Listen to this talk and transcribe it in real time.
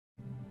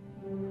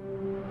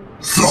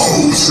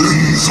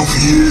Thousands of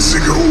years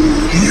ago,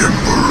 the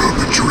Emperor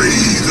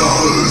betrayed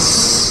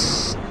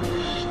us.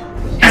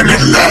 And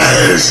at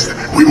last,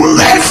 we will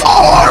have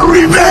our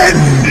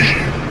revenge!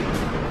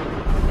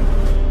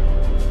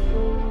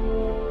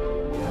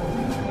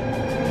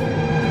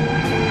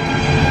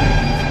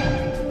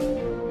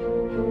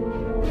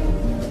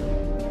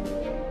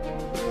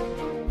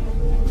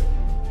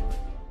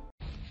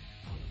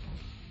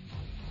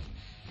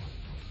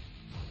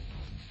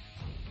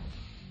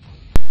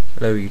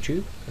 Hello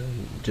YouTube,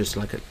 just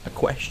like a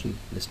question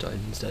this time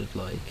instead of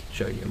like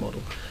showing you a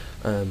model.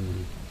 I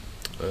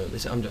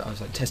was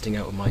like testing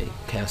out with my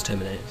Chaos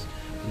Terminators.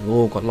 They've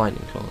all got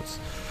lightning claws,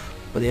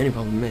 but the only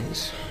problem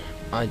is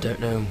I don't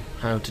know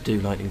how to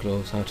do lightning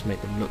claws, how to make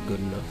them look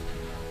good enough.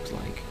 It's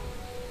like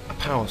a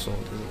power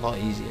sword is a lot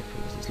easier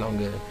because it's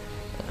longer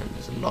and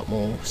there's a lot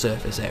more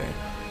surface area,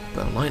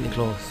 but lightning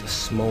claws are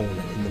small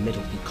and in the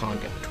middle, you can't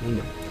get between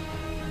them.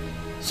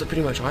 So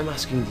pretty much I'm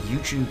asking the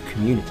YouTube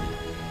community,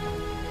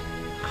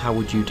 how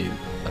would you do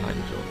a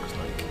lightning claw? Because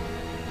like,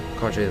 I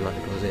can't show you the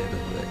lightning claws here, but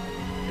like,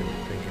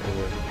 bring it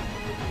over.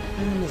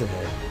 And there's a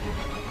hair.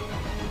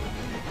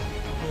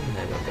 And the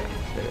hair like that.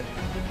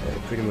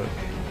 They're pretty much, I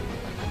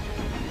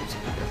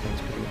think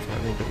it's pretty much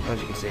right, but as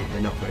you can see,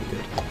 they're not very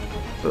good.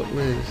 But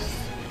with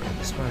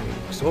aspiring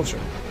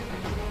sorcerer,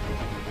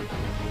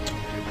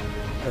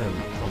 I'm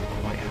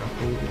quite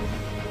happy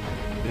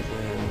with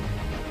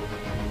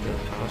the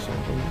power sword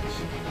on this.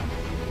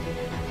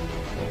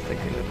 I think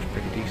it looks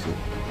pretty decent.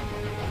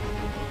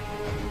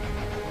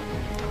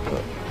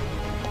 But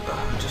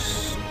I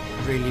just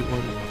really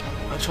want.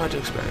 I tried to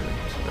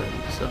experiment,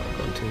 and so I've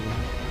gone to.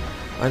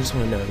 I just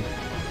want to know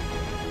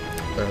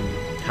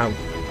how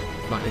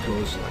lightning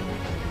claws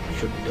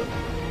should be done,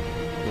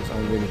 because I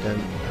really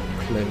don't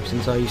know.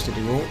 Since I used to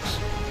do orcs,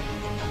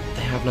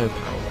 they have no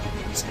power.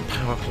 It's the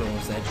power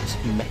claws; they're just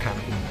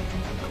mechanical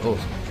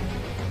claws.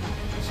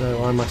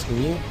 So I'm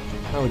asking you,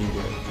 how would you do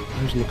it?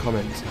 Post in the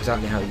comments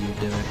exactly how you would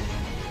do it,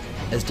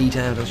 as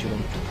detailed as you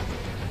want.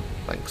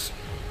 Thanks.